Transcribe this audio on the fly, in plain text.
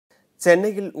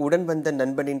சென்னையில் உடன் வந்த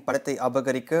நண்பனின் பணத்தை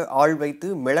அபகரிக்க ஆள் வைத்து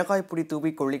மிளகாய் பொடி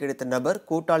தூவி கொள்ளையடித்த நபர்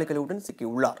கூட்டாளிகளுடன்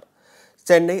சிக்கியுள்ளார்.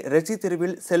 சென்னை ரெச்சி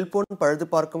தெருவில் செல்போன் பழுது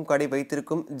பார்க்கும் கடை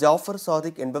வைத்திருக்கும் ஜாஃபர்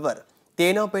சாதிக் என்பவர்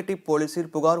தேனாம்பேட்டை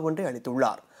போலீசில் புகார் ஒன்றை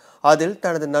அளித்துள்ளார். அதில்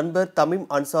தனது நண்பர் தமீம்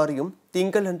அன்சாரியும்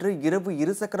திங்களன்று இரவு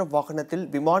இருசக்கர வாகனத்தில்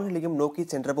விமான நிலையம் நோக்கி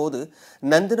சென்றபோது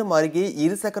நந்தனம் அருகே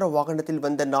இருசக்கர வாகனத்தில்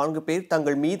வந்த 4 பேர்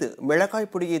தங்கள் மீது மிளகாய்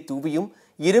பொடியை தூவியும்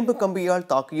இரும்பு கம்பியால்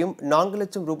தாக்கியும் 4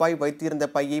 லட்சம் ரூபாய் வைத்திருந்த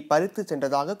பையை பறித்து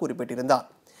சென்றதாக குறிப்பிட்டிருந்தார்.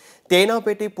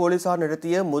 தேனாம்பேட்டை போலீசார்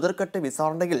நடத்திய முதற்கட்ட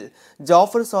விசாரணையில்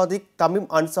ஜாஃபர் சாதிக், தமீம்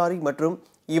அன்சாரி மற்றும்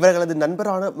இவர்களது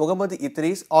நண்பரான முகமது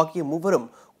இத்ரீஸ் ஆகிய மூவரும்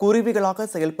குருவிகளாக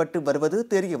செயல்பட்டு வருவது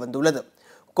தெரிய வந்துள்ளது.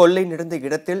 கொள்ளை நடந்த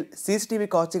இடத்தில் சிசிடிவி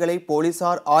காட்சிகளை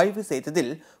போலீசார் ஆய்வு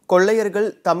செய்ததில் கொள்ளையர்கள்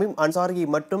தமீம் அன்சாரியை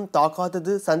மட்டும்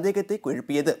தாக்காதது சந்தேகத்தை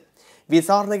எழுப்பியது.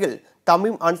 விசாரணையில்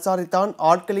தமீம் அன்சாரி தான்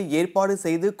ஆட்களை ஏற்பாடு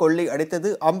செய்து கொள்ளை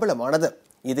அடித்தது அம்பலமானது.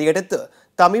 இதையடுத்து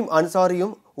தமீம்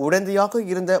அன்சாரியும் உடந்தையாக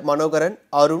இருந்த மனோகரன்,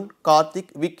 அருண்,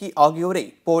 கார்த்திக், விக்கி ஆகியோரை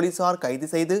போலீசார் கைது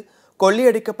செய்து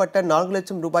கொள்ளையடிக்கப்பட்ட 4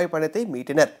 லட்சம் ரூபாய் பணத்தை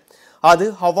மீட்டனர். அது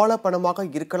ஹவாலா பணமாக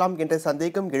இருக்கலாம் என்ற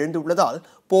சந்தேகம் எழுந்துள்ளதால்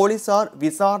போலீசார்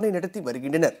விசாரணை நடத்தி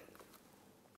வருகின்றனர்.